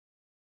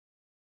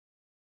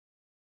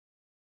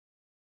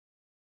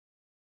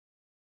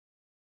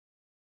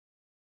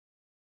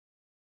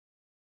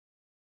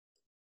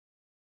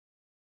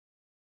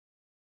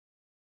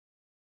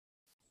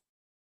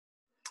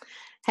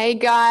Hey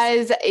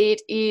guys,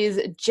 it is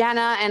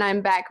Jana and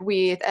I'm back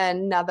with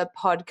another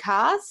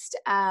podcast.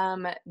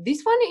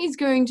 This one is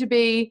going to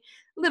be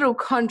a little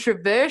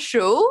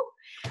controversial,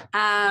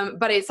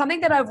 but it's something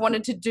that I've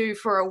wanted to do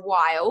for a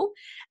while.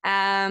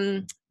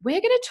 We're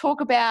going to talk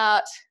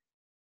about,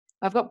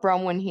 I've got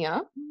Bronwyn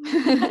here,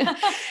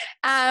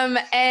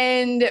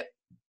 and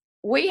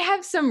we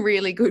have some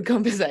really good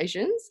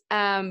conversations,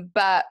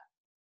 but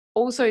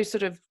also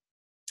sort of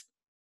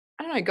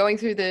I don't know, going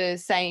through the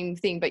same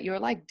thing, but you're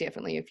like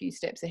definitely a few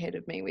steps ahead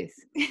of me with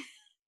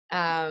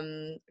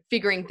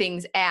figuring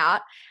things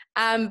out.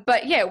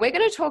 But yeah, we're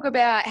going to talk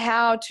about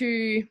how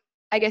to,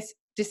 I guess,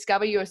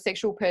 discover your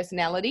sexual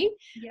personality,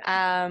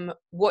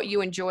 what you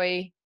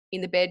enjoy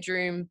in the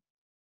bedroom,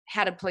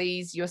 how to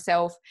please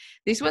yourself.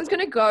 This one's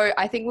going to go,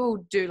 I think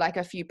we'll do like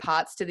a few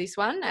parts to this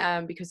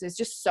one because there's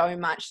just so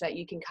much that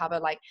you can cover,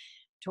 like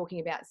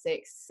talking about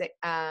sex,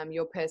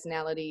 your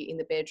personality in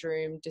the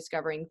bedroom,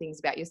 discovering things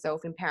about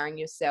yourself, empowering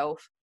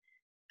yourself.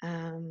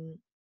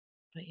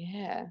 But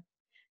yeah,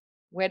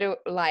 where do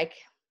like,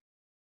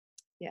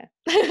 yeah.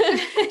 Do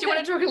you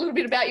want to talk a little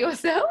bit about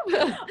yourself?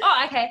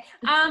 Oh, okay.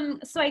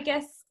 So I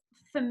guess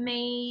for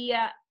me,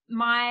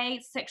 my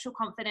sexual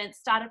confidence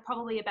started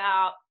probably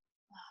about,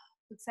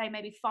 I would say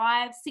maybe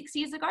 5-6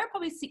 years ago,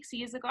 probably 6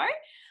 years ago.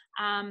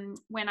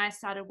 When I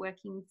started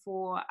working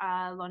for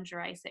a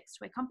lingerie sex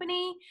toy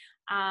company.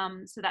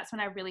 So that's when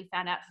I really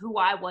found out who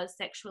I was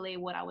sexually,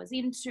 what I was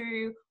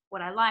into,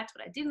 what I liked,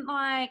 what I didn't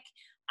like,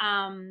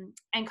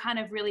 and kind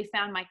of really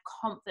found my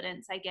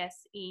confidence, I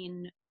guess,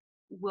 in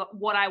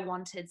what I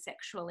wanted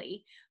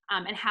sexually,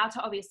 and how to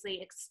obviously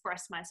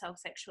express myself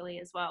sexually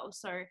as well.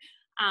 So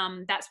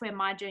that's where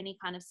my journey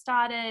kind of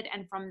started,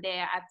 and from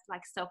there I've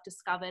like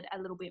self-discovered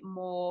a little bit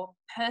more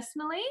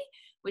personally,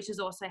 which has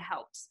also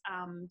helped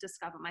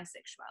discover my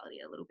sexuality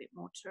a little bit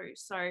more too.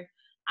 So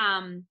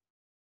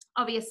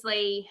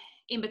obviously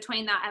in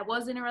between that I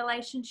was in a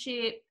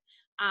relationship,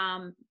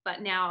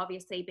 but now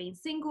obviously being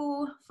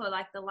single for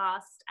like the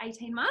last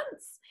 18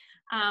 months,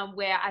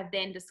 where I've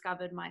then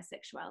discovered my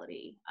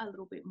sexuality a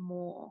little bit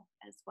more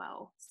as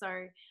well.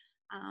 So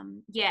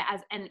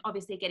and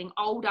obviously getting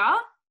older,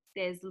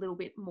 there's a little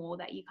bit more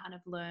that you kind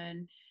of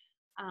learn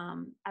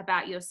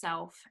about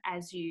yourself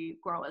as you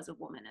grow as a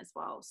woman as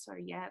well. So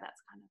yeah,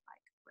 that's kind of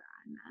like where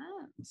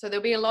I'm at. So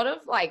there'll be a lot of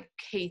like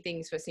key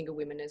things for single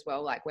women as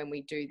well, like when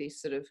we do this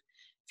sort of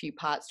few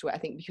parts to it, I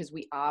think, because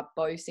we are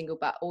both single,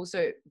 but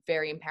also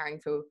very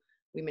empowering for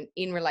women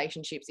in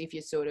relationships. If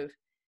you're sort of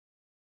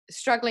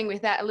struggling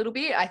with that a little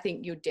bit, I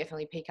think you'll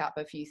definitely pick up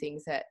a few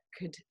things that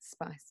could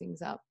spice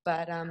things up.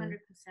 But 100%.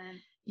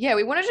 Yeah,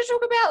 we wanted to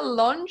talk about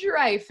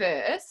lingerie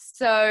first.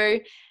 So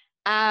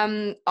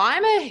I'm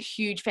a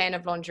huge fan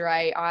of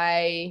lingerie.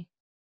 I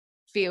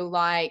feel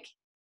like,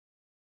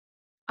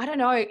 I don't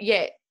know,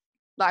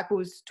 like we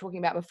was talking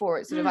about before,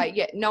 it's sort of like,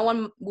 no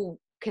one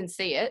can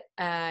see it.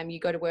 You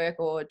go to work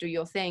or do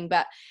your thing,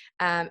 but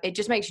it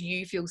just makes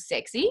you feel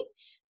sexy.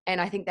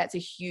 And I think that's a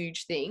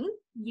huge thing.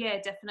 Yeah,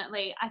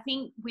 definitely. I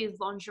think with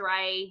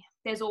lingerie,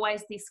 there's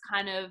always this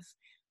kind of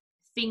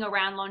thing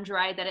around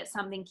lingerie that it's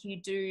something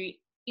you do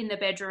in the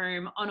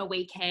bedroom on a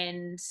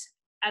weekend,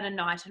 at a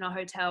night in a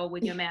hotel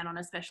with your man on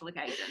a special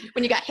occasion.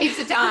 When you got heaps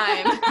of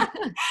time.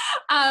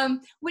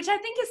 Which I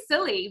think is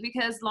silly,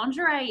 because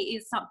lingerie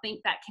is something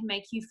that can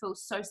make you feel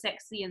so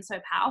sexy and so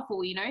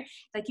powerful, you know?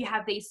 Like you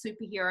have these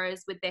superheroes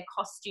with their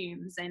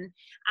costumes and,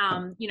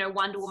 you know,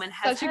 Wonder Woman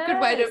has such a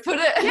good way to put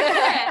it.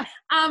 Yeah.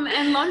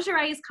 And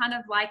lingerie is kind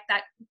of like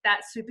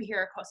that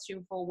superhero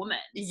costume for a woman.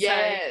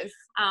 Yes.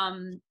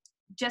 So,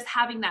 just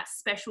having that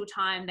special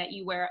time that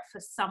you wear it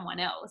for someone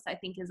else, I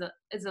think is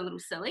a little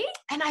silly.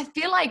 And I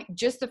feel like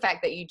just the fact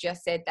that you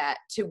just said that,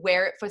 to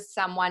wear it for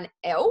someone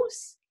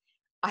else,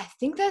 I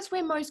think that's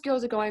where most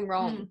girls are going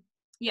wrong.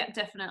 Yeah,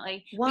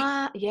 definitely.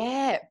 What?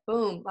 Yeah,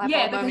 boom.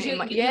 Yeah, because you're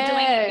doing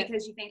it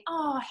because you think,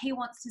 oh, he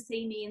wants to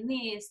see me in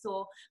this,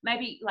 or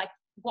maybe like,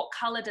 what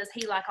color does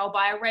he like? I'll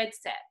buy a red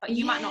set, but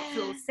you might not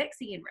feel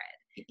sexy in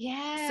red.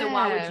 Yeah. So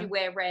why would you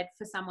wear red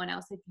for someone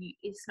else if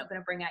it's not going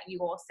to bring out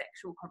your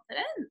sexual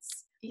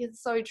confidence?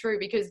 It's so true,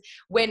 because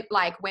when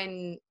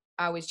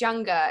I was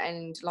younger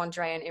and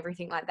lingerie and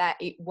everything like that,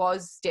 it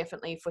was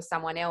definitely for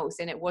someone else,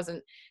 and it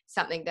wasn't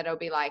something that I'll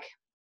be like,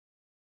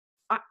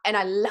 and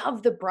I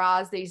love the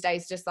bras these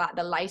days, just like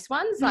the lace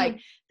ones, like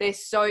they're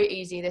so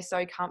easy, they're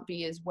so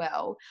comfy as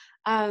well.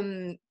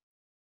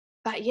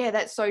 But yeah,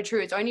 that's so true.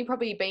 It's only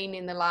probably been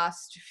in the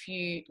last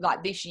few,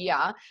 like this year,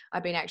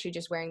 I've been actually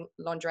just wearing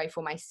lingerie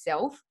for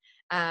myself.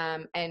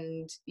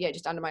 And yeah,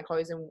 just under my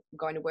clothes and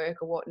going to work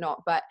or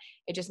whatnot, but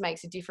it just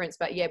makes a difference.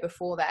 But yeah,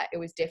 before that, it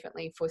was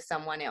definitely for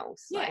someone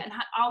else. Yeah, like, and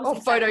I was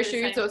or photo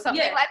shoots or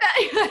something like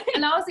that.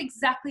 And I was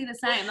exactly the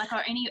same. Like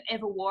I only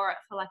ever wore it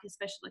for like a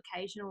special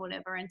occasion or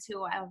whatever,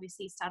 until I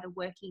obviously started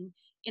working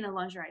in a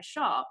lingerie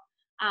shop.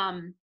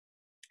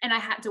 And I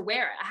had to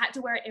wear it. I had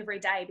to wear it every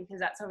day, because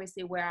that's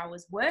obviously where I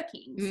was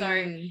working. So,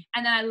 and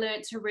then I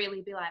learned to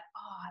really be like,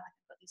 oh, like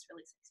I've got this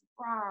really sexy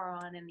bra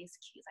on and this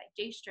cute like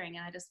G-string,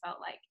 and I just felt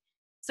like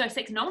so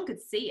sexy. No one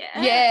could see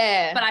it.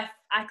 Yeah. But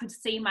I could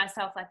see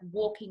myself like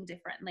walking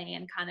differently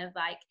and kind of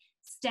like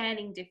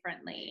standing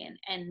differently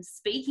and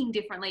speaking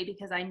differently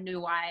because I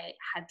knew I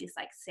had this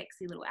like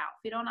sexy little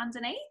outfit on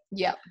underneath.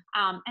 Yep.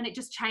 And it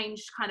just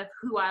changed kind of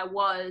who I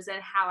was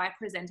and how I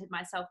presented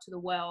myself to the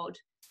world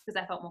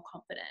because I felt more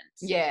confident.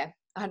 Yeah.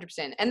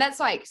 100%. And that's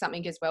like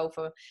something as well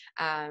for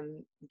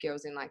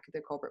girls in like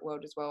the corporate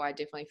world as well. I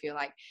definitely feel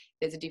like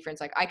there's a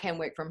difference. Like I can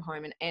work from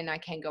home and I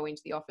can go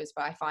into the office,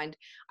 but I find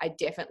I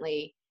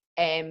definitely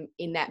am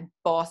in that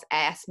boss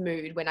ass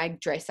mood when I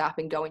dress up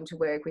and go into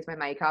work with my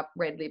makeup,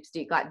 red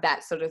lipstick, like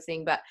that sort of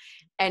thing. But,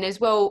 and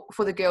as well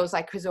for the girls,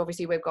 like, cause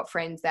obviously we've got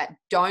friends that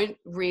don't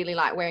really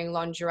like wearing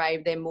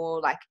lingerie. They're more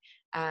like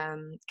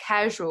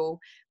casual,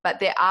 but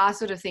there are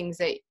sort of things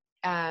that,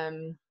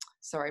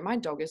 sorry, my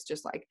dog is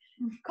just like,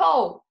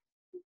 Cole,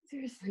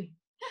 seriously.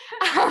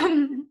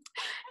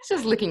 He's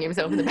just licking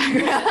himself in the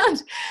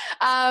background.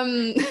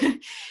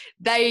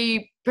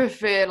 They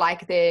prefer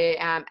like their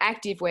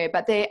active wear,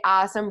 but there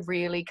are some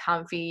really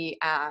comfy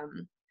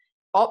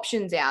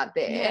options out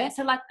there. Yeah,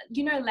 so like,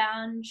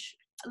 lounge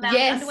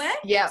yes, underwear.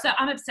 Yeah. So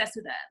I'm obsessed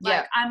with it.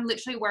 Like I'm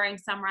literally wearing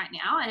some right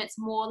now and it's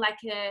more like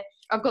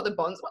I've got the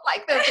Bonds one,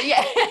 like the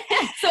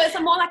so it's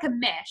more like a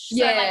mesh.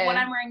 So yeah. like what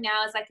I'm wearing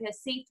now is like a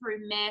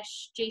see-through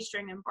mesh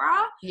G-string and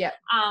bra. Yeah.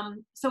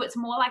 So it's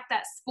more like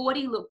that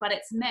sporty look, but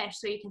it's mesh,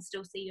 so you can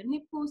still see your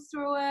nipples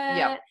through it.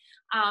 Yep.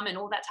 And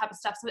all that type of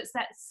stuff. So it's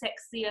that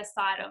sexier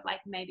side of like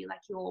maybe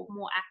like your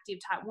more active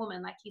type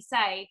woman, like you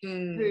say,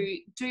 who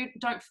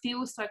don't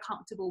feel so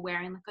comfortable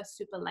wearing like a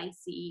super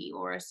lacy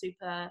or a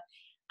super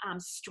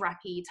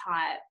strappy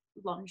type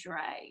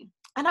lingerie.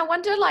 And I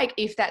wonder like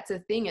if that's a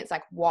thing. It's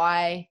like,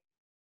 why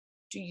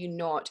do you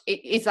not?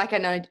 It's like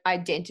an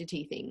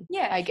identity thing.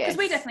 Yeah, I guess. Because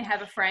we definitely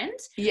have a friend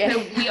who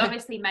we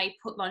obviously made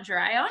put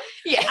lingerie on.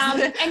 Yes.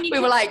 And we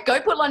were like,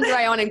 go put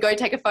lingerie on and go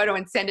take a photo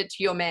and send it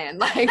to your man.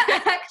 Like,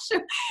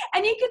 actually,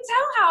 and you could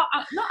tell how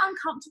not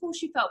uncomfortable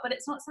she felt, but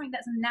it's not something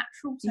that's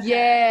natural to her.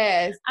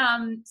 Yes.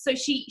 So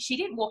she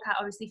didn't walk out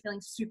obviously feeling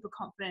super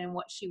confident in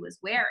what she was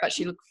wearing. But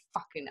she looked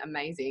fucking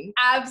amazing.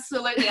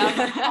 Absolutely. I was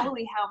like,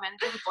 holy hell, man,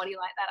 if I had a body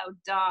like that, I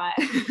would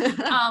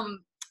die.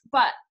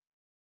 But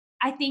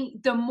I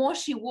think the more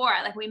she wore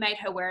it, like we made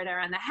her wear it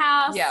around the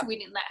house. Yep. We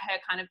didn't let her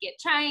kind of get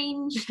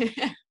changed.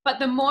 But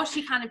the more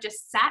she kind of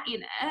just sat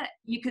in it,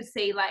 you could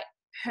see like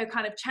her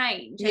kind of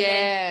change. And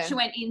then she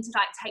went in to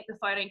like take the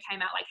photo and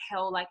came out like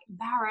hell, like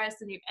embarrassed.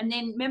 And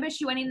then remember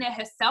she went in there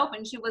herself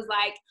and she was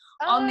like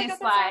on this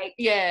God, like.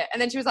 Yeah.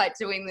 And then she was like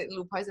doing the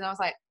little pose and I was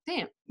like,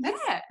 damn,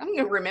 I'm going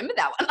to remember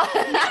that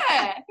one.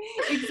 Yeah,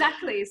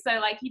 exactly. So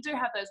like you do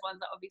have those ones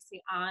that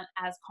obviously aren't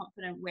as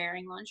confident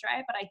wearing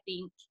lingerie, but I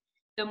think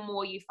the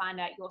more you find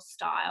out your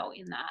style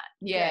in that.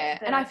 Yeah.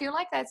 And I feel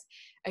like that's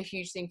a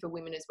huge thing for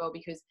women as well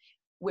because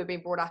we've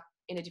been brought up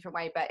in a different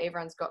way, but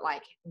everyone's got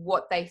like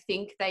what they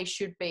think they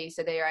should be.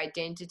 So their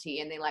identity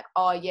and they're like,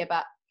 oh yeah,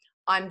 but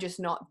I'm just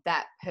not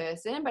that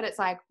person. But it's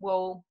like,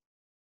 well,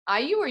 are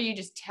you, or are you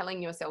just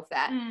telling yourself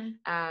that?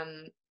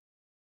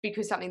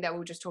 Because something that we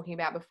were just talking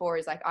about before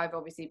is like, I've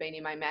obviously been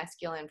in my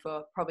masculine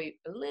for probably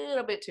a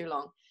little bit too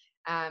long.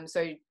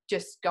 So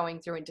just going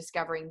through and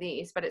discovering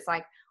this, but it's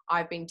like,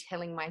 I've been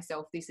telling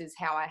myself this is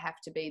how I have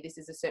to be. This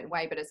is a certain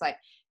way, but it's like,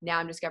 now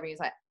I'm discovering it's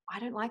like,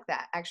 I don't like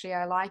that. Actually,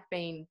 I like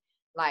being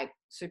like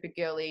super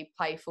girly,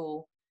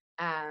 playful.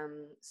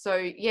 So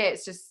yeah,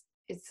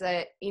 it's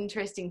a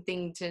interesting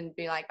thing to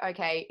be like,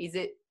 okay, is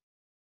it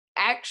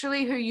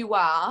actually who you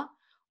are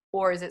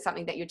or is it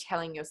something that you're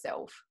telling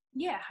yourself?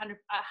 Yeah, 100%,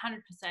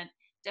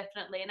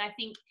 definitely. And I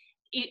think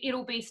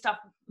it'll be stuff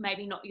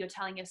maybe not you're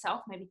telling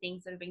yourself, maybe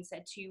things that have been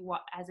said to you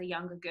as a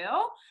younger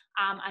girl.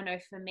 I know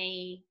for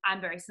me, I'm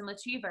very similar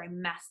to you, very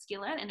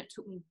masculine, and it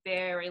took me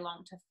very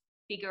long to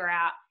figure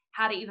out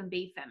how to even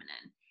be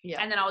feminine.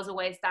 Yeah. And then I was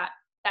always that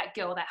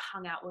girl that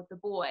hung out with the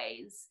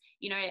boys,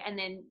 and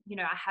then,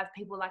 I have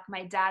people like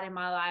my dad in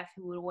my life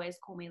who would always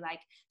call me like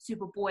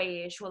super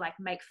boyish or like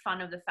make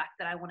fun of the fact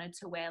that I wanted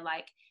to wear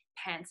like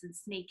pants and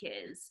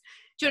sneakers.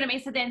 Do you know what I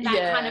mean? So then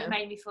that kind of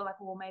made me feel like,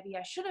 well, maybe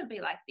I shouldn't be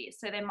like this.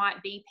 So there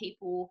might be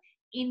people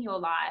in your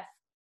life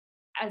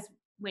as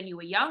when you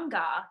were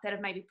younger that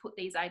have maybe put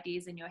these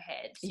ideas in your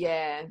head.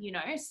 Yeah.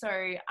 So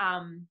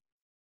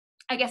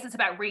I guess it's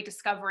about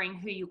rediscovering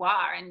who you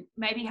are, and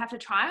maybe you have to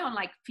try on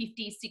like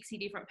 50, 60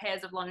 different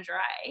pairs of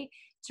lingerie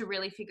to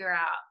really figure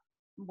out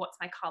what's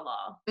my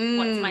color,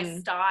 what's my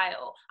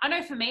style. I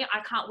know for me, I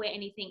can't wear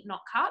anything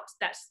not cupped.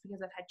 That's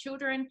because I've had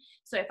children.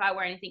 So if I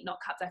wear anything not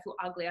cupped, I feel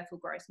ugly, I feel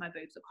gross, my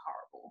boobs look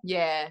horrible.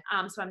 Yeah.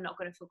 So I'm not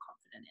going to feel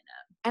confident in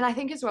it. And I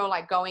think as well,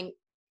 like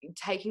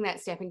taking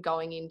that step and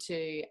going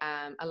into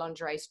a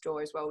lingerie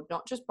store as well,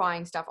 not just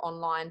buying stuff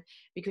online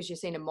because you've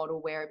seen a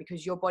model wear it,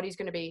 because your body's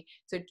going to be,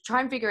 so try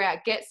and figure out,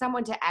 get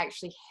someone to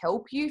actually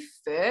help you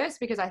first,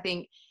 because I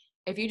think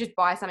if you just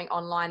buy something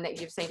online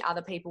that you've seen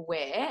other people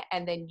wear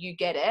and then you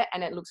get it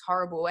and it looks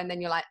horrible and then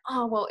you're like,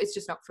 oh, well, it's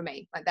just not for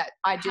me, like that.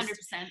 100%.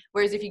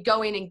 Whereas if you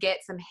go in and get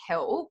some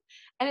help,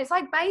 and it's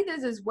like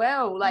bathers as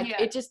well, like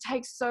it just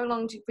takes so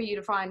long for you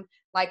to find,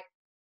 like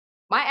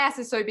my ass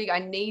is so big. I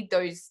need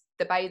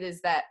the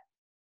bathers that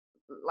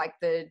like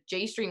the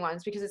G-string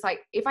ones, because it's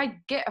like if I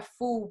get a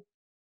full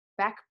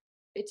back,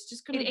 it's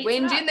just going to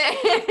whinge in there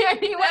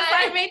anyway.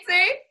 Like me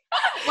too.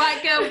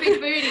 White girl,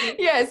 big booty.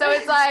 Yeah, so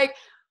it's like,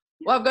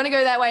 well, I'm going to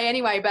go that way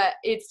anyway, but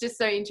it's just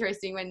so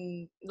interesting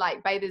when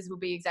like bathers will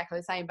be exactly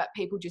the same, but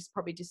people just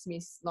probably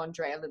dismiss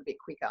lingerie a little bit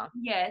quicker.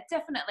 Yeah,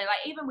 definitely.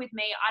 Like even with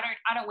me,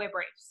 I don't wear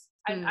briefs.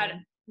 I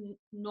don't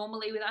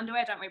normally with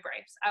underwear. I don't wear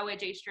briefs. I wear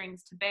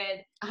G-strings to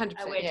bed. 100%.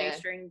 I wear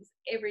G-strings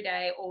every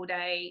day, all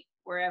day,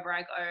 wherever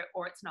I go,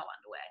 or it's no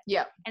underwear.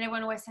 Yeah. And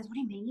everyone always says, "What do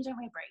you mean you don't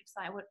wear briefs?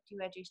 Like, what do you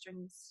wear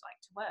G-strings like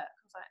to work?"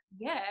 I was like,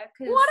 "Yeah,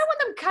 because well, I don't want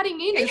them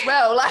cutting in as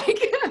well. Like,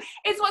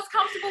 it's what's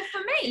comfortable for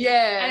me.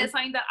 Yeah, and it's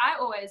something that I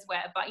always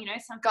wear. But you know,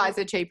 some guys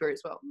are cheaper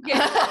as well.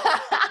 Yeah.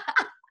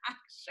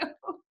 Actually.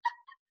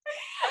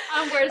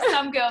 Whereas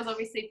some girls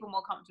obviously feel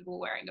more comfortable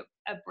wearing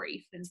a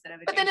brief instead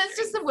of a But then it's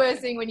just the worst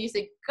thing when you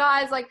see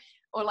guys like,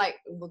 or like,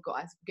 well,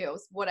 guys,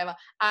 girls, whatever.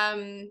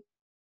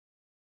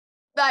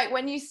 Like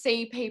when you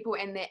see people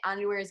and their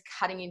underwear is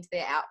cutting into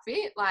their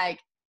outfit, like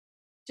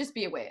just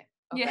be aware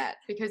of that,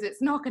 because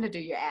it's not going to do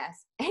your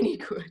ass any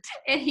good.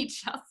 Any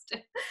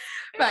justice.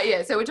 But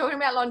yeah, so we're talking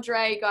about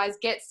lingerie, guys.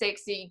 Get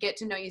sexy, get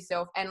to know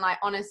yourself, and like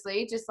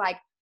honestly, just like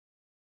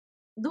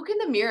look in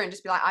the mirror and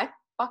just be like, I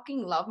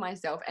fucking love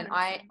myself and 100%.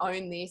 I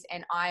own this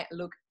and I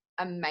look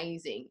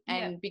amazing.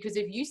 And because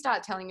if you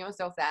start telling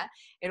yourself that,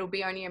 it'll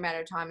be only a matter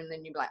of time, and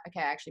then you'll be like,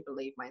 okay, I actually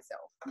believe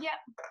myself.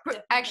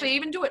 Yeah. Actually,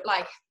 even do it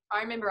like,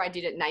 I remember I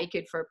did it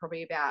naked for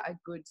probably about a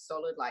good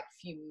solid like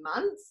few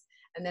months.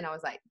 And then I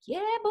was like, yeah,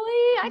 boy,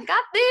 I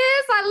got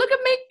this. Like, look at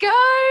me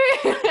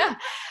go.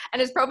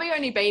 And it's probably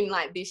only been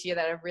like this year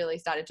that I've really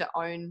started to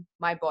own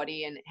my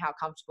body and how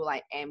comfortable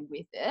I am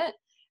with it.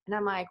 And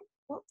I'm like,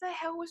 what the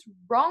hell was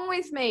wrong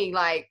with me?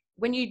 Like,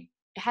 when you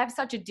have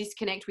such a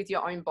disconnect with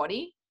your own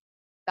body,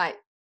 like,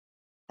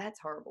 that's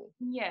horrible.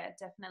 Yeah,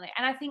 definitely.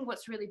 And I think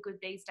what's really good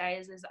these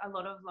days is a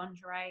lot of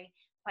lingerie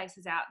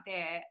places out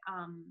there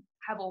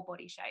have all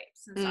body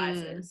shapes and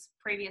sizes.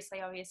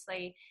 Previously,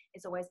 obviously,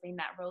 it's always been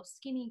that real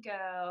skinny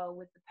girl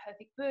with the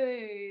perfect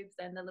boobs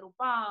and the little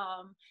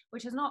bum,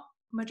 which is not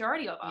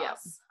majority of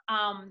us.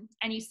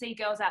 And you see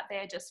girls out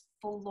there just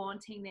full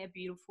flaunting their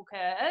beautiful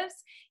curves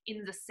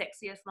in the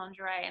sexiest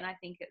lingerie, and I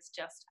think it's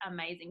just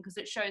amazing because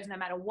it shows no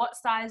matter what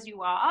size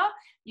you are,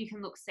 you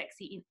can look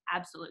sexy in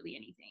absolutely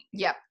anything.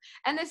 Yep.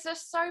 And there's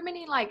just so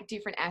many like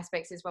different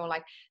aspects as well.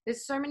 Like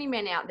there's so many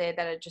men out there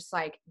that are just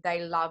like,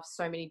 they love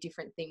so many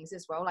different things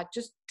as well. Like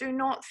just do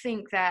not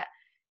think that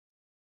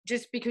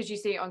just because you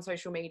see it on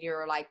social media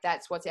or like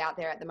that's what's out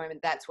there at the moment,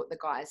 that's what the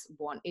guys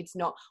want. It's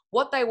not.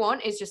 What they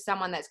want is just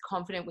someone that's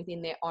confident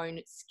within their own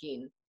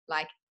skin.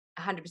 Like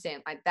 100%.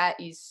 Like that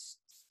is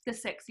the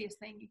sexiest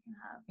thing you can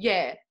have.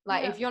 Yeah.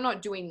 Like if you're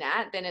not doing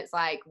that, then it's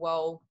like,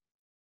 well,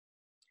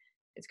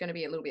 it's going to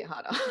be a little bit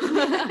harder.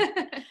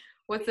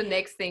 What's the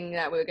next thing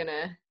that we're going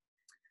to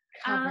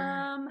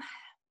cover?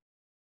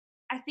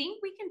 I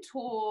think we can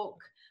talk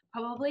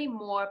probably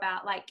more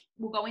about, like,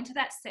 we'll go into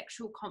that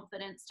sexual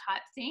confidence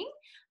type thing.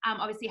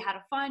 Obviously how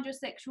to find your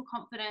sexual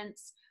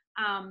confidence.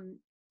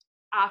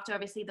 After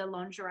obviously the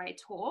lingerie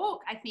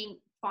talk, I think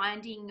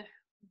finding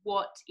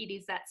what it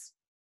is that's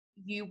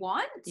you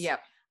want. Yep.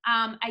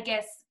 I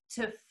guess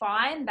to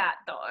find that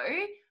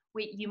though,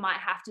 you might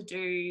have to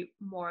do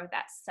more of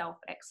that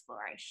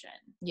self-exploration.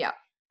 Yeah.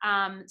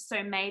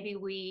 So maybe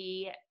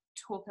we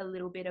talk a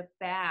little bit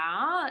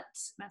about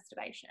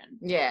masturbation.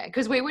 Yeah,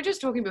 because we were just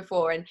talking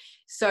before, and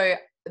so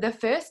the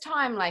first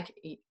time, like,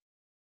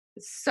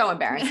 so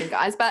embarrassing,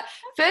 guys, but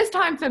first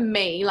time for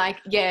me, like,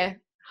 yeah,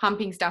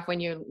 humping stuff when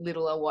you're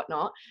little or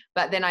whatnot,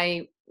 but then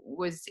I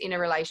was in a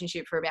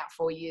relationship for about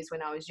 4 years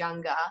when I was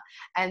younger,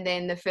 and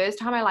then the first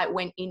time I like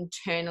went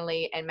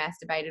internally and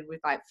masturbated with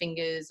like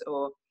fingers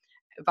or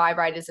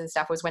vibrators and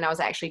stuff was when I was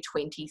actually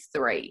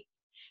 23.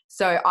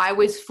 So I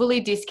was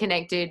fully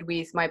disconnected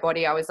with my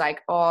body. I was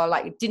like, oh,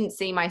 like didn't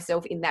see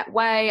myself in that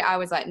way. I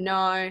was like,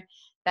 no,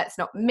 that's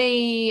not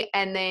me.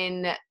 And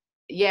then,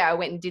 yeah, I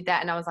went and did that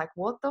and I was like,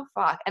 what the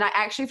fuck? And I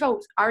actually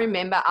I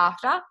remember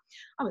after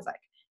I was like,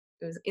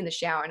 it was in the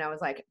shower and I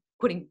was like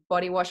putting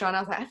body wash on.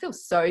 I was like, I feel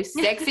so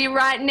sexy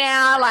right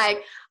now.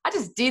 Like I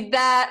just did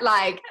that.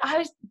 Like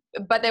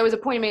but there was a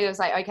point in me that was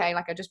like, okay,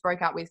 like I just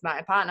broke up with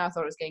my partner. I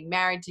thought I was getting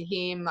married to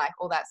him, like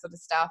all that sort of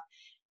stuff.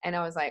 And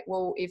I was like,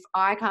 well, if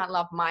I can't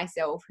love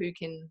myself, who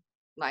can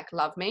like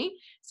love me?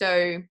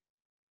 So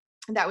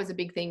that was a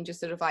big thing,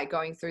 just sort of like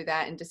going through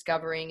that and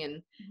discovering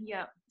and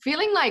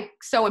feeling like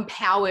so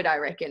empowered, I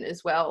reckon,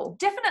 as well.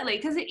 Definitely,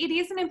 because it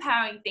is an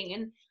empowering thing.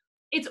 And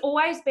it's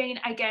always been,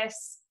 I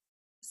guess,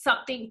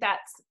 something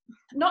that's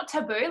not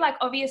taboo. Like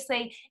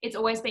obviously it's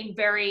always been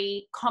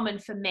very common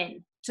for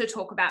men to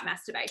talk about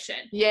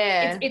masturbation.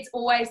 Yeah. It's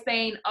always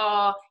been,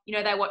 oh, you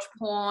know, they watch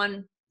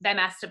porn, they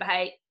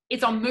masturbate.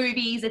 It's on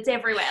movies, it's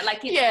everywhere. Like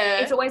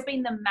it's always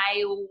been the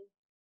male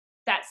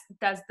that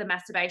does the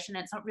masturbation.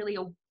 It's not really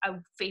a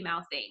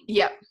female thing.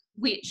 Yep.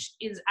 Which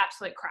is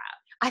absolute crap.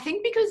 I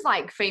think because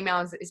like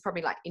females is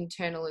probably like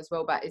internal as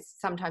well, but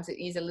sometimes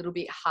it is a little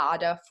bit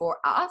harder for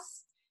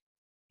us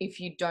if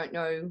you don't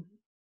know,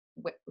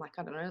 like,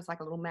 I don't know, it's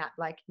like a little map,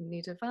 like, you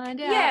need to find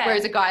out. Yeah.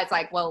 Whereas a guy, it's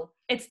like, well,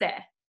 it's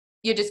there.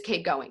 You just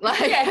keep going. Like,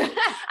 yeah.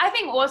 I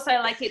think also,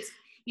 like, it's,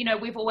 you know,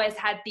 we've always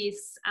had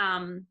this,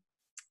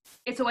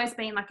 it's always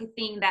been like a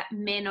thing that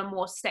men are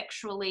more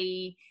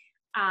sexually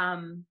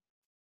out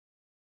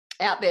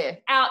there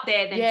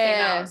than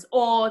females,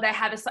 or they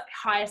have a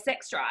higher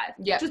sex drive,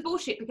 which is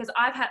bullshit, because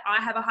I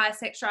have a higher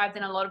sex drive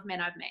than a lot of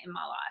men I've met in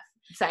my life.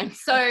 Same.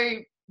 So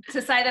to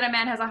say that a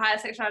man has a higher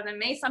sex drive than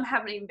me, some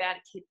haven't even been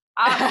able to keep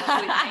up with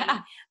me.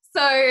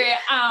 So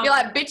you're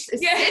like, bitch,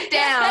 sit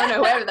down, or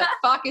whoever the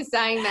fuck is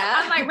saying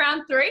that. I'm like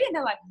round 3, and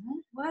they're like,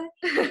 what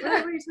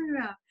are you talking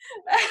about?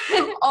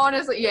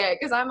 Honestly, yeah,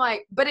 because I'm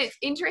like, but it's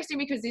interesting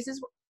because this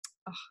is,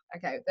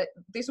 okay,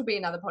 this will be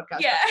another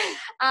podcast. Yeah.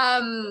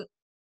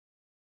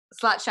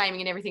 Slut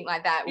shaming and everything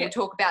like that. We'll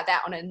talk about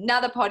that on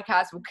another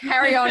podcast. We'll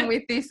carry on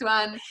with this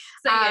one.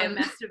 So yeah,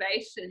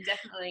 masturbation,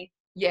 definitely.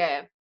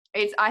 Yeah,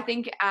 I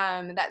think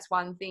that's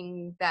one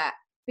thing that,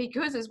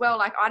 because as well,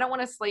 like, I don't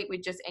want to sleep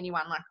with just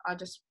anyone. Like,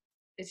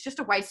 it's just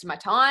a waste of my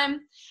time.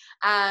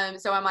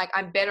 So I'm like,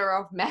 I'm better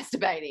off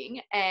masturbating.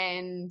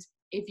 And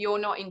if you're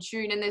not in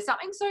tune, and there's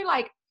something so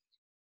like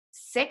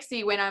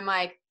sexy when I'm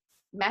like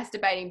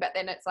masturbating, but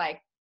then it's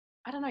like,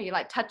 I don't know, you're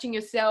like touching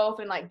yourself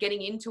and like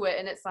getting into it,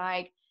 and it's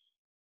like,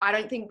 I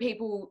don't think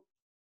people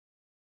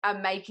are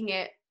making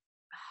it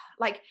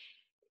like,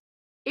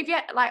 if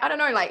you're like, I don't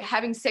know, like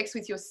having sex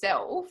with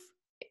yourself,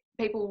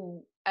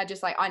 people are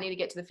just like, I need to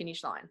get to the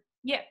finish line.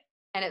 Yeah.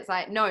 And it's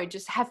like, no,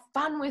 just have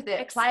fun with it.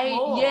 Explore. Play.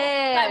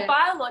 Yeah. Like,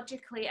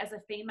 biologically, as a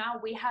female,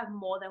 we have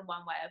more than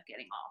one way of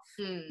getting off.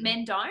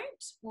 Men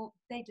don't. Well,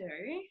 they do.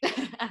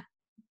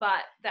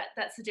 But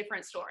that's a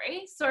different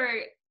story. So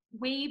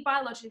we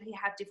biologically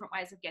have different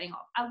ways of getting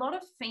off. A lot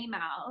of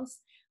females,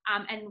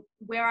 and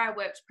where I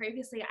worked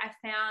previously, I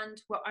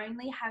found we're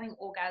only having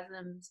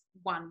orgasms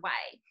one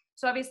way.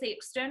 So obviously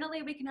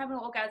externally we can have an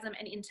orgasm,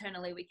 and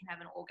internally we can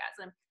have an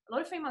orgasm. A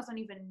lot of females don't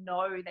even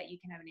know that you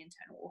can have an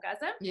internal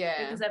orgasm,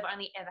 because they've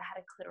only ever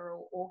had a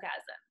clitoral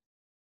orgasm.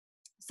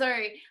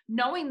 So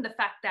knowing the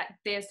fact that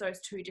there's those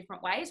two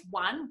different ways,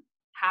 one,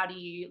 how do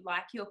you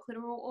like your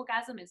clitoral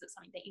orgasm? Is it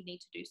something that you need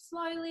to do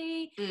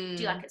slowly? Do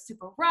you like it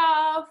super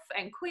rough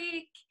and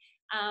quick?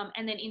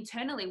 And then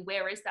internally,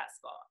 where is that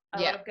spot?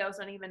 A lot of girls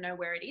don't even know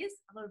where it is.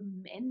 A lot of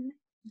men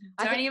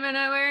don't even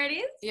know where it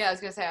is. Yeah, I was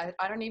going to say,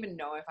 I don't even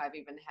know if I've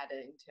even had an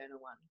internal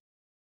one.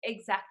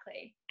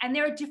 Exactly. And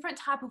they're a different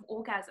type of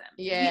orgasm.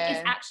 Yeah.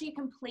 It's actually a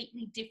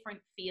completely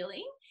different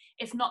feeling.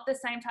 It's not the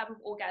same type of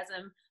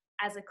orgasm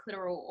as a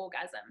clitoral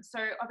orgasm. So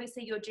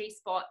obviously your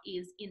G-spot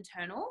is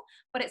internal,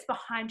 but it's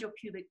behind your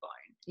pubic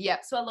bone.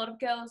 Yeah. So a lot of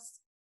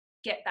girls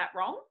get that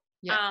wrong.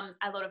 Yeah.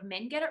 A lot of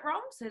men get it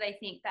wrong. So they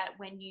think that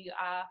when you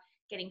are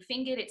getting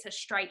fingered, it's a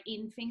straight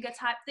in finger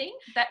type thing.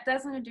 That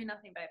doesn't do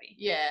nothing, baby.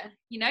 Yeah.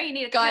 You know, you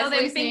need to curl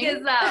them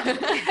fingers up.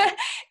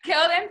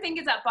 Curl them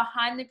fingers up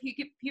behind the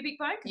pubic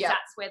bone, because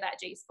that's where that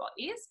G-spot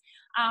is.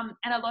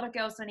 And a lot of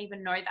girls don't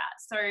even know that.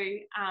 So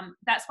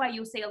that's why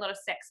you'll see a lot of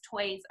sex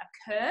toys are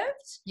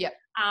curved. Yep.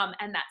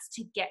 And that's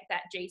to get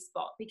that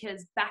G-spot,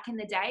 because back in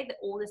the day,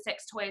 all the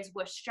sex toys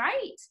were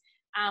straight,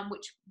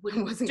 which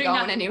wasn't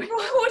going anywhere.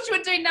 Which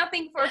would do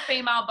nothing for a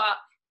female but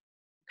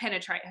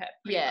penetrate her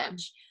pretty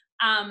much.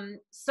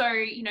 So,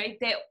 you know,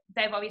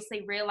 they've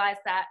obviously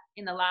realized that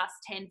in the last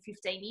 10,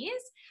 15 years,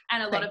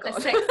 and a lot of the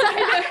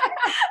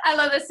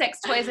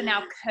sex toys are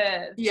now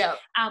curved,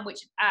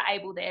 which are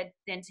able then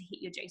to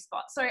hit your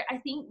G-spot. So I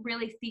think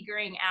really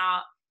figuring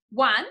out,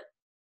 one,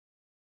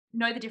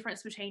 know the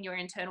difference between your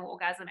internal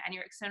orgasm and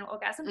your external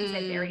orgasm, because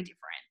they're very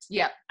different.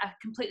 Yeah. A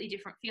completely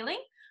different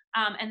feeling.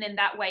 And then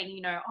that way,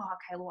 you know, oh,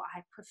 okay, well,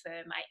 I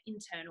prefer my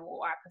internal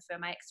or I prefer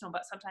my external,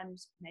 but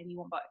sometimes maybe you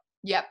want both.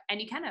 Yep. And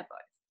you can have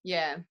both.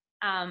 Yeah.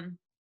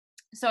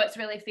 So it's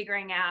really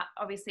figuring out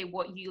obviously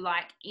what you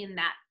like in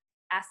that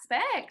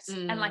aspect.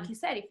 And like you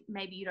said, if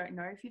maybe you don't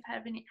know if you've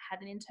had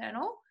an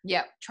internal,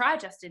 try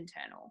just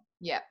internal.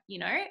 You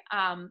know,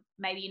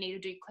 maybe you need to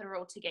do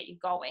clitoral to get you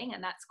going,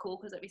 and that's cool,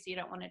 because obviously you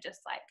don't want to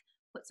just like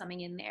put something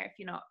in there if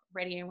you're not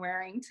ready and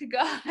raring to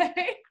go.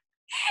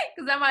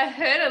 Because that might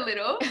hurt a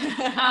little.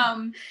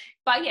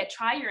 But yeah,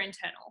 try your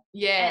internal.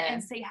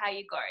 And see how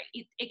you go.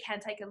 It can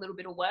take a little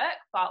bit of work,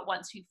 but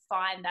once you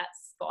find that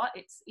spot,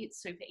 it's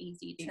super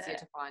easier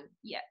to find.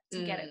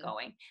 To get it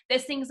going.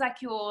 There's things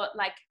like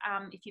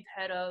if you've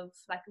heard of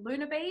like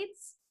lunar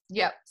beads.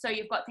 So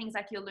you've got things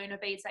like your lunar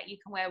beads that you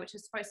can wear, which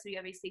is supposed to be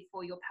obviously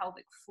for your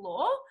pelvic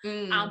floor.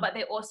 But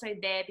they're also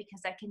there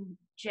because they can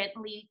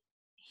gently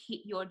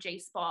hit your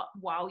G-spot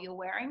while you're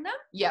wearing them.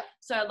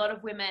 So a lot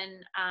of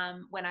women,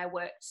 when I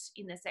worked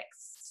in the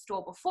sex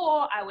store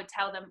before, I would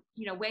tell them,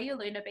 you know, wear your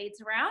lunar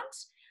beads around,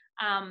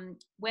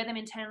 wear them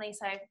internally,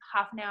 so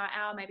half an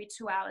hour, maybe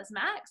 2 hours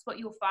max. What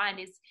you'll find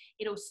is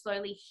it'll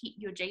slowly hit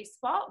your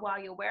G-spot while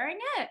you're wearing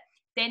it.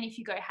 Then if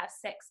you go have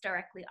sex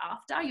directly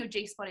after, your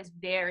G-spot is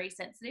very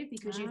sensitive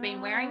because you've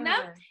been wearing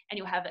them, and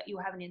you'll have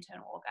an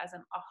internal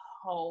orgasm a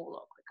whole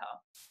lot quicker.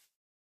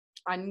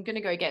 I'm going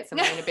to go get some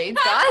lunar beads,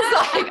 guys.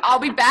 Like, I'll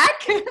be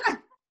back.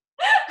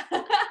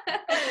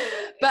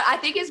 But I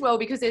think as well,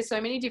 because there's so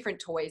many different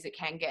toys, it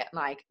can get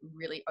like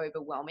really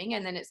overwhelming.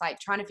 And then it's like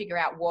trying to figure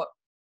out what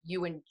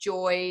you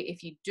enjoy,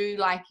 if you do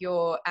like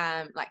your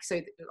like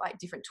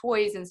different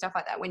toys and stuff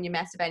like that when you're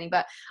masturbating.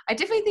 But I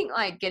definitely think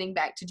like getting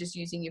back to just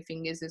using your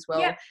fingers as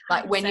well,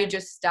 like when you're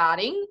just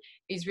starting,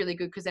 is really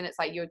good, because then it's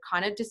like you're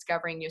kind of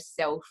discovering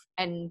yourself,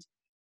 and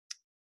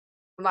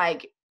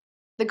like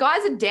the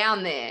guys are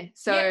down there,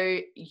 so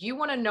you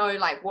want to know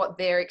like what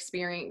they're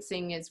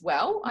experiencing as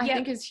well. I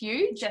think is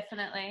huge.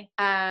 Definitely.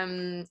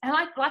 And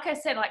like I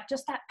said, like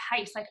just that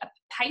pace, like a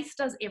pace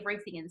does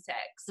everything in sex.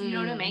 You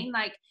know what I mean?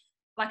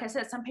 Like I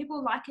said, some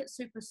people like it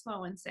super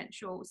slow and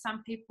sensual.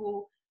 Some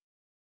people,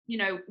 you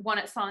know, want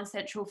it slow and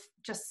sensual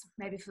just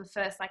maybe for the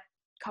first like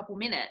couple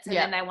minutes, and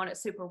then they want it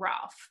super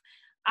rough.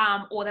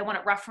 Or they want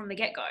it rough from the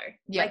get-go.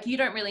 Like you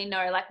don't really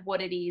know like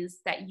what it is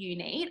that you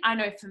need. I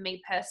know for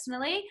me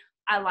personally,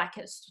 I like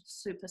it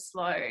super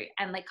slow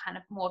and like kind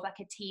of more of like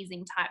a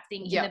teasing type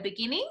thing in the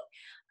beginning,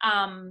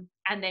 and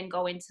then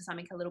go into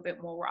something a little bit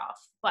more rough.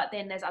 But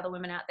then there's other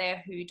women out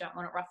there who don't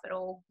want it rough at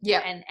all,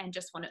 and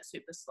just want it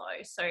super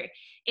slow. So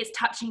it's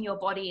touching your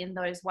body in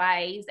those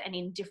ways and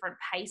in different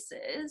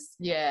paces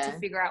to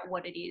figure out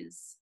what it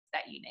is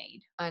that you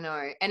need. I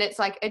know. And it's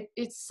like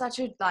it's such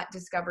a like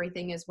discovery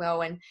thing as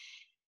well, and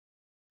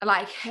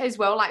like as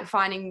well, like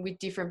finding with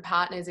different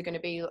partners are going to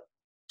be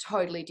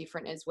totally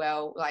different as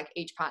well. Like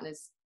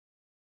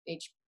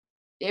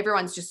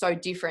everyone's just so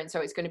different,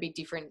 so it's going to be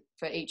different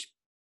for each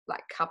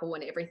like couple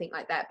and everything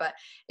like that. But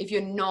if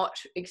you're not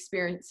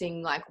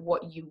experiencing like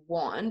what you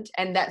want,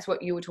 and that's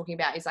what you were talking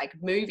about, is like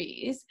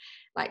movies,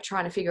 like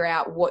trying to figure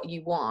out what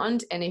you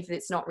want, and if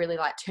it's not really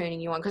like turning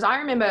you on. Because I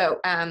remember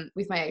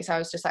with my ex, I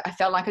was just like, I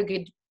felt like I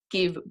could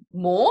give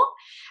more,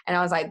 and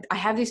I was like, I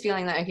have this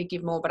feeling that I could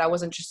give more, but I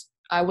wasn't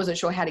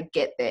sure how to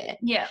get there.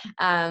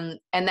 And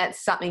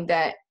that's something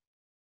that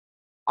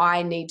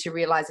I need to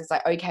realize. Is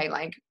like, okay,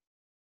 like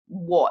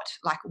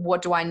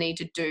what do I need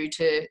to do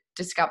to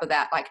discover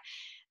that? Like,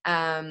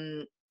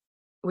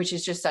 which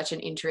is just such an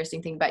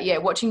interesting thing. But yeah,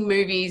 watching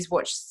movies,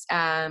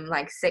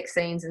 like sex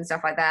scenes and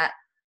stuff like that,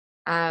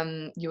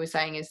 you were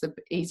saying is the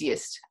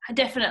easiest.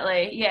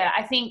 Definitely. Yeah.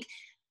 I think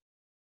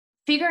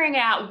figuring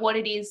out what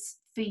it is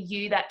for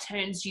you that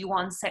turns you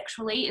on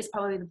sexually is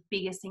probably the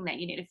biggest thing that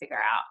you need to figure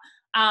out.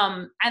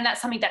 And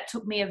that's something that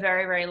took me a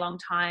very, very long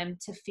time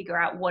to figure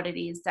out what it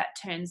is that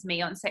turns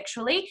me on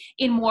sexually,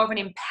 in more of an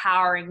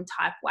empowering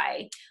type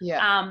way.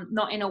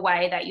 Not in a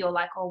way that you're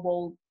like, oh,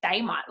 well,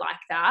 they might like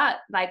that.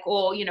 Like,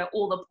 or, you know,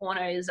 all the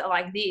pornos are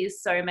like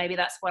this, so maybe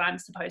that's what I'm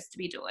supposed to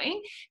be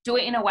doing. Do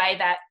it in a way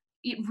that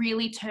it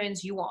really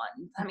turns you on,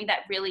 something that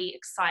really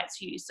excites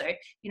you. So,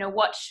 you know,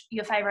 watch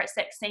your favorite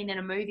sex scene in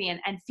a movie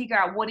and figure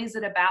out what is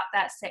it about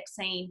that sex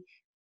scene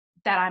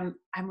that I'm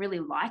really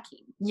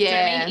liking. Do you know what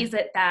I mean? Is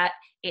it that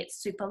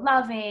it's super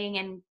loving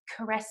and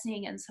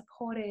caressing and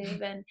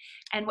supportive and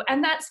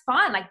that's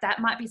fine. Like that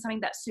might be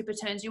something that super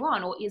turns you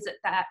on. Or is it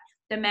that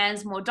the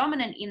man's more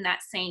dominant in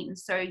that scene,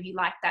 so you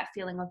like that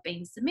feeling of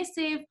being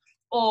submissive?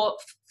 Or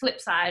flip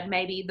side,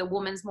 maybe the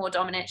woman's more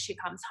dominant. She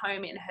comes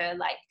home in her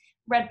like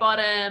red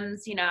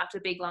bottoms, you know, after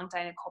a big long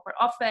day in a corporate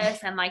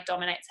office, and like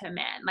dominates her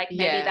man. Like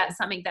maybe that's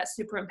something that's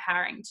super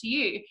empowering to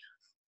you.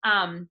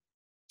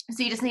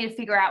 So you just need to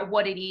figure out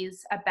what it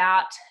is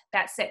about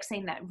that sex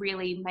scene that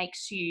really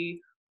makes you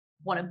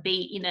want to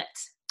be in it,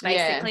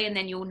 basically. And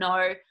then you'll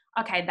know,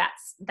 okay,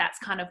 that's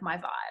kind of my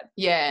vibe.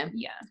 Yeah.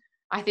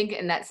 I think,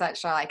 and that's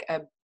such like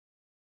a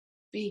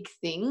big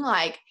thing,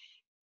 like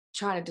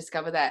trying to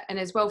discover that. And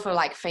as well for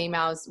like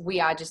females, we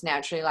are just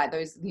naturally like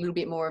those little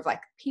bit more of like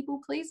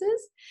people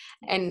pleasers,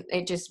 and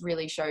it just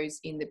really shows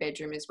in the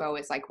bedroom as well.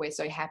 It's like we're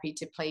so happy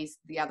to please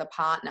the other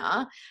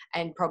partner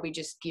and probably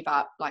just give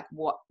up like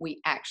what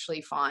we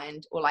actually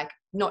find, or like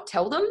not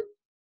tell them.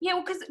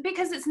 Well,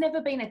 because it's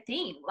never been a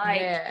thing.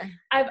 Like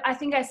I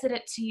think I said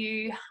it to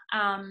you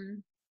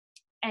and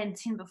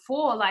Tim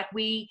before, like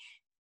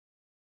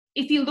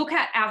if you look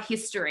at our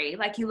history,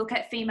 like you look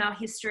at female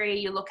history,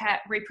 you look at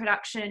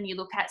reproduction, you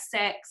look at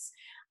sex,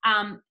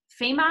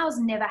 females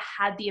never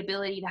had the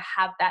ability to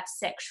have that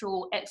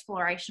sexual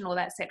exploration or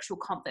that sexual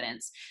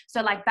confidence.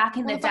 So like back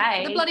in the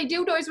day, the bloody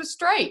dildos were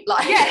straight.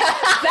 Like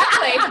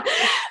exactly.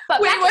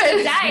 But back in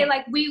the day,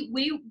 like we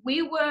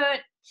were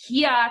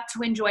here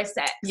to enjoy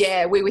sex.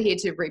 Yeah, we were here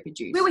to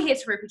reproduce.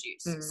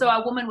 So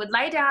a woman would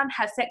lay down,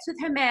 have sex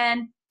with her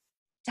man,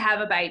 to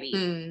have a baby.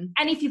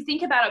 And if you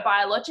think about it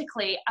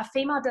biologically, a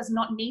female does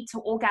not need to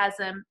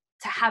orgasm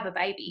to have a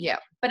baby.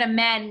 But a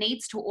man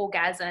needs to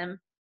orgasm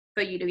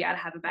for you to be able to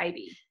have a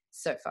baby.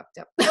 So fucked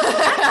up.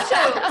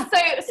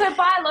 So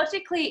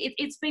biologically,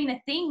 it's been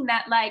a thing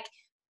that like,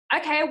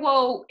 okay,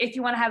 well, if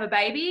you want to have a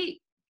baby,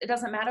 it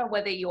doesn't matter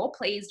whether you're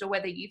pleased or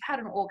whether you've had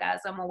an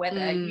orgasm or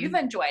whether you've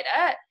enjoyed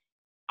it.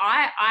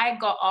 I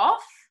got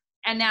off.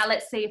 And now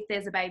let's see if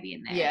there's a baby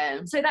in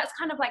there. So that's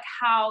kind of like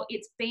how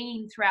it's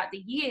been throughout the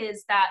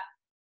years, that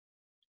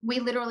we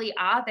literally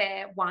are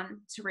there, one,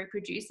 to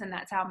reproduce, and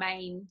that's our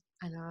main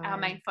I know. our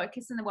main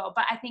focus in the world.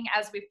 But I think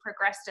as we've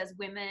progressed as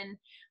women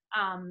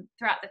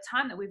throughout the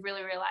time, that we've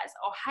really realized,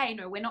 oh, hey,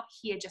 no, we're not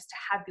here just to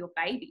have your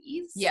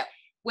babies. Yep.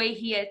 We're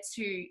here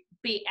to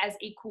be as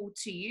equal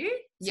to you,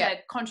 to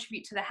Yep.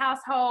 contribute to the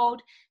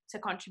household, to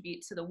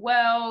contribute to the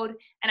world.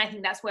 And I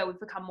think that's where we've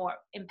become more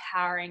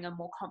empowering and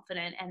more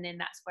confident. And then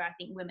that's where I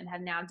think women have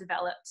now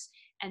developed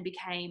and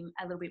became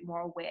a little bit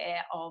more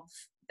aware of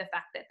the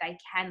fact that they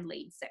can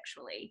lead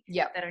sexually.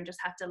 Yep. They don't just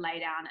have to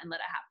lay down and let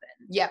it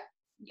happen. Yep.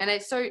 And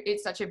it's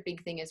such a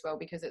big thing as well,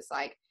 because it's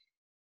like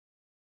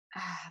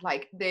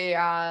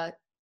there are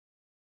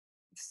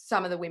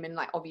some of the women,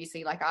 like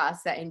obviously like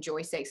us, that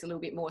enjoy sex a little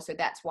bit more, so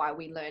that's why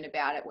we learn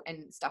about it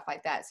and stuff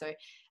like that. So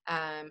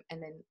and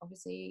then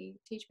obviously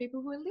teach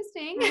people who are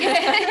listening.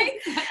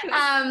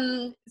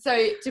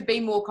 So to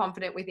be more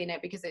confident within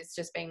it, because it's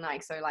just been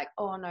like, so like,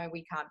 oh no,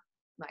 we can't,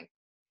 like,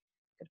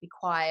 gotta be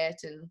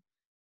quiet, and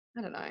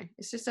I don't know,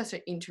 it's just such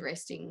an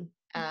interesting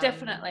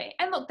definitely.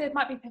 And look, there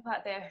might be people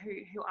out there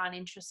who aren't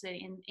interested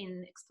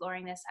in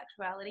exploring their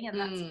sexuality, and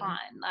that's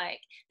fine. Like,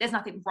 there's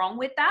nothing wrong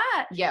with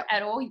that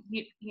at all.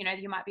 You know,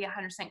 you might be 100%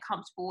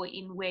 comfortable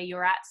in where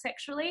you're at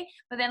sexually,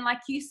 but then like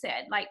you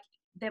said, like,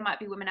 there might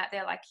be women out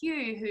there like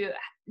you who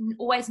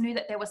always knew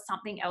that there was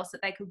something else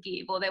that they could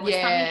give, or there was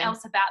something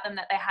else about them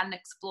that they hadn't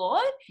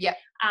explored.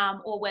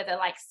 Or whether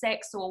like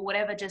sex or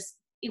whatever, just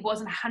it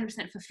wasn't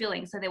 100%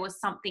 fulfilling, so there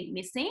was something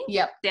missing.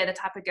 They're the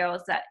type of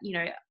girls that, you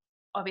know,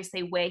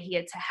 obviously we're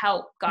here to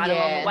help guide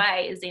along the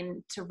way, as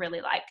in to really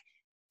like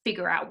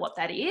figure out what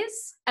that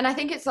is. And I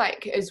think it's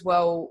like as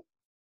well,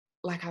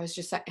 like I was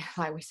just saying,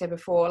 like we said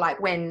before,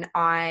 like when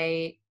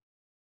it's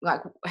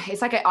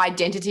like an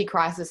identity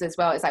crisis as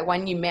well. It's like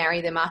when you marry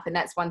them up, and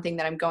that's one thing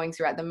that I'm going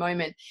through at the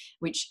moment,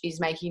 which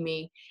is making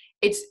me,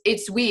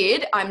 it's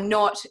weird. I'm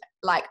not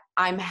like,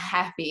 I'm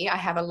happy. I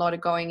have a lot of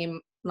going in,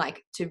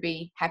 like, to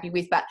be happy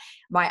with, but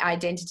my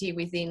identity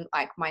within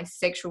like my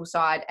sexual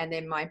side, and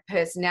then my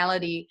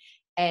personality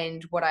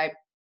and what I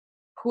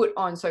put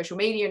on social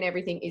media and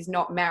everything is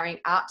not marrying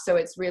up. So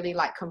it's really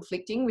like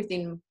conflicting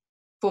within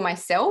for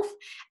myself.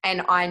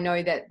 And I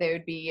know that there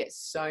would be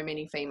so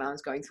many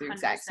females going through the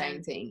exact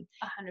same thing.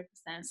 100%.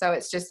 So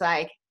it's just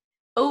like,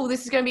 oh,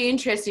 this is going to be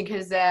interesting,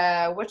 because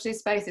watch this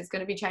space, it's going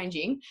to be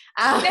changing.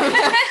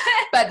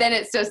 But then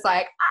it's just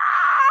like,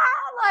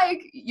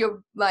 like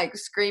you're like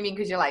screaming,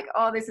 because you're like,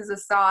 oh, this is a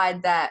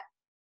side that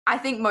I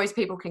think most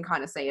people can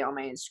kind of see on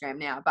my Instagram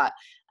now. But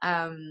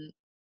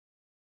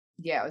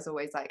yeah, it was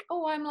always like,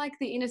 oh, I'm like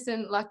the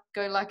innocent,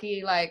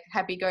 go-lucky, like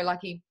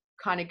happy-go-lucky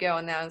kind of girl.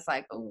 And now it's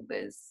like, oh,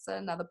 there's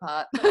another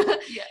part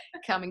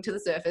coming to the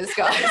surface,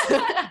 guys.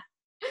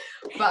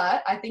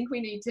 But I think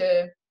we're going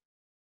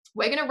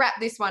to wrap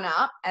this one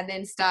up and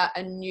then start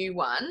a new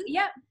one.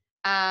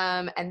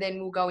 And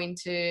then we'll go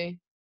into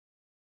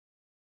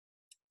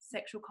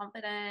sexual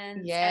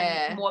confidence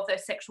and more of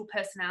those sexual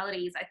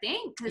personalities, I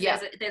think, because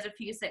there's a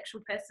few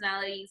sexual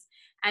personalities,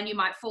 and you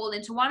might fall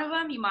into one of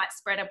them, you might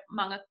spread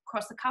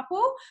across a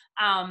couple,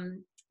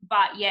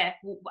 but I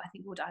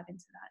think we'll dive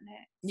into that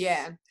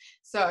next.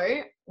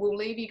 So we'll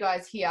leave you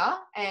guys here,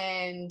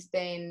 and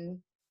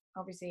then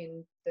obviously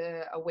in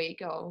a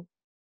week I'll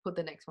put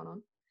the next one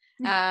on.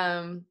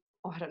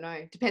 I don't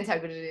know, depends how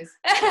good it is.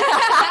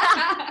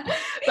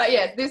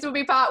 But this will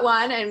be part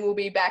 1, and we'll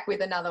be back with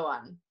another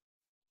one.